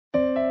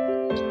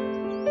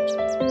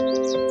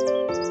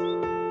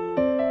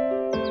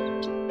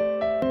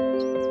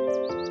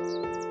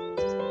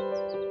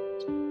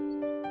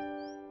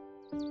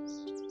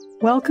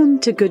Welcome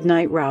to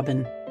Goodnight,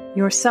 Robin,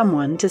 your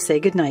someone to say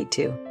goodnight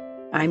to.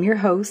 I'm your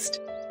host,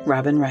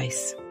 Robin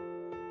Rice.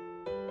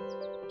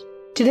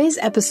 Today's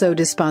episode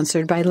is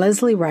sponsored by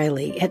Leslie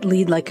Riley at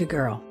Lead Like a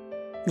Girl.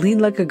 Lead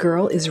Like a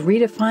Girl is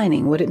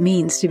redefining what it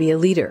means to be a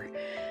leader.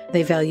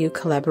 They value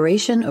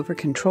collaboration over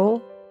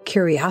control,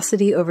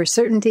 curiosity over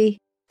certainty,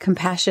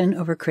 compassion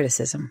over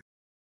criticism.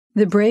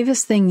 The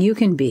bravest thing you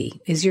can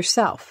be is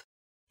yourself,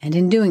 and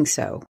in doing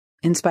so,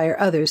 inspire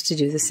others to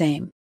do the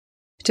same.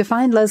 To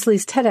find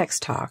Leslie's TEDx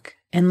talk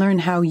and learn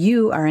how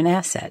you are an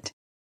asset,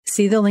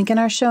 see the link in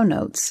our show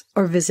notes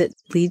or visit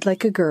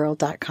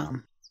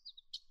leadlikeagirl.com.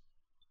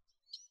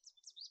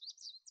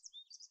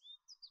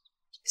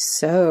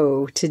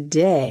 So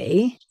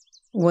today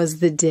was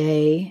the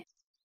day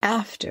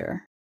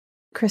after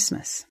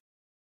Christmas.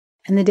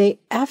 And the day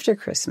after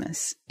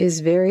Christmas is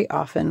very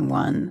often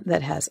one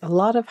that has a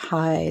lot of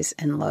highs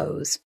and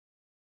lows.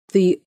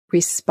 The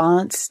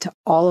response to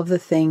all of the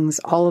things,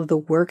 all of the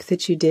work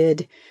that you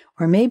did,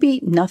 or maybe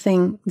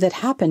nothing that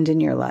happened in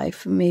your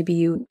life. Maybe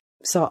you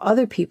saw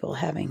other people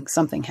having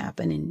something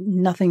happen and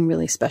nothing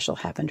really special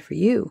happened for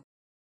you.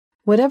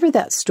 Whatever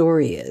that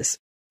story is,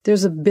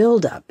 there's a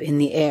buildup in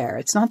the air.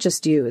 It's not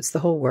just you, it's the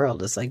whole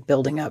world. It's like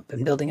building up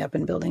and building up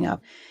and building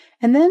up.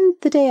 And then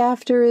the day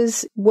after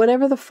is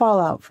whatever the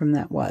fallout from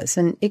that was.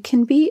 And it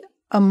can be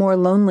a more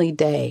lonely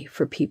day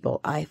for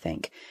people, I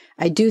think.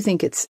 I do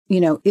think it's,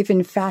 if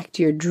in fact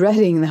you're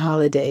dreading the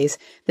holidays,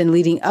 then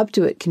leading up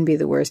to it can be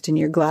the worst and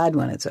you're glad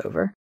when it's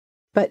over.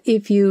 But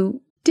if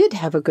you did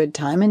have a good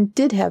time and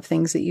did have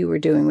things that you were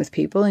doing with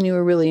people and you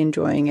were really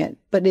enjoying it,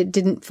 but it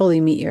didn't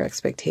fully meet your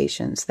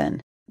expectations,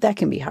 then that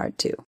can be hard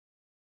too.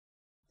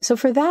 So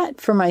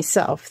for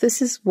myself,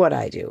 this is what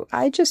I do.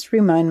 I just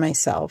remind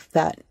myself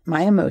that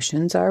my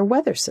emotions are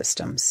weather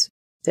systems.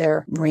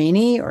 They're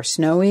rainy or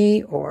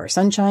snowy or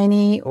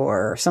sunshiny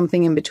or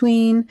something in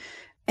between.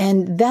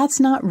 And that's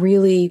not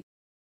really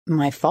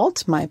my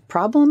fault, my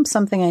problem,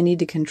 something I need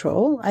to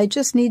control. I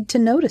just need to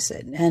notice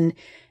it. And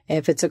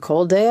if it's a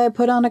cold day, I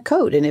put on a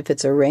coat. And if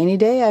it's a rainy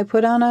day, I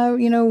put on a,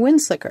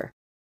 wind slicker.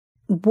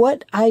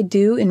 What I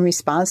do in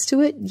response to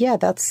it, yeah,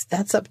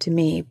 that's up to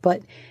me.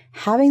 But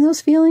having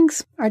those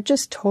feelings are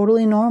just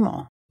totally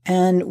normal.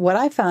 And what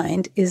I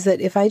find is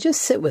that if I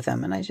just sit with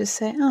them and I just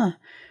say,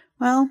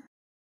 well,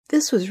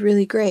 this was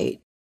really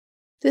great.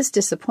 This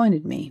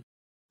disappointed me.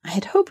 I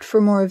had hoped for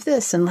more of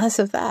this and less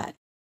of that.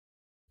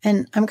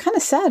 And I'm kind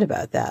of sad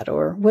about that,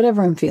 or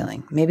whatever I'm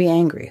feeling, maybe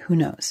angry, who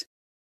knows.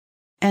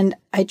 And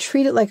I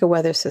treat it like a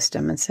weather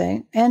system and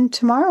say, and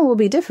tomorrow will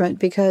be different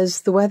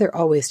because the weather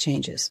always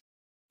changes.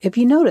 If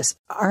you notice,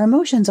 our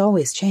emotions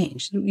always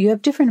change. You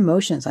have different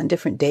emotions on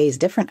different days,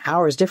 different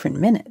hours, different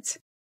minutes.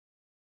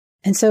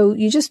 And so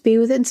you just be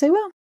with it and say,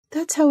 well,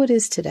 that's how it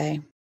is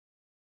today.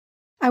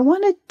 I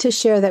wanted to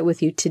share that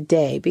with you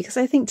today because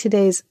I think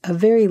today's a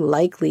very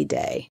likely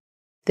day.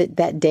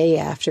 That day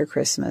after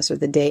Christmas or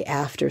the day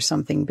after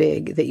something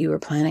big that you were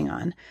planning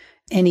on,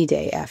 any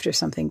day after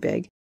something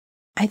big,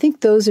 I think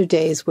those are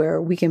days where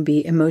we can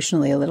be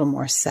emotionally a little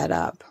more set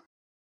up.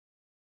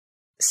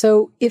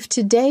 So if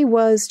today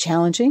was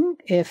challenging,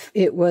 if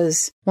it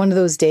was one of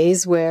those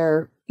days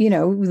where,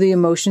 the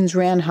emotions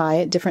ran high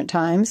at different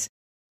times,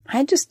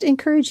 I just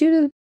encourage you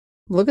to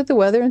look at the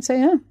weather and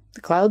say,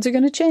 the clouds are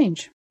going to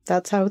change.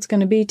 That's how it's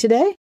going to be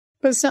today,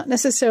 but it's not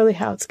necessarily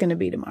how it's going to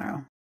be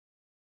tomorrow.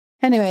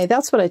 Anyway,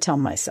 that's what I tell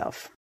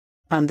myself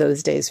on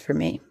those days for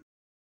me.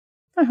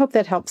 I hope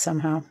that helps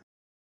somehow.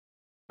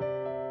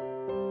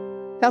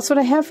 That's what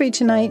I have for you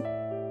tonight.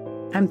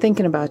 I'm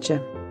thinking about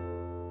you.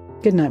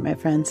 Good night, my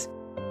friends.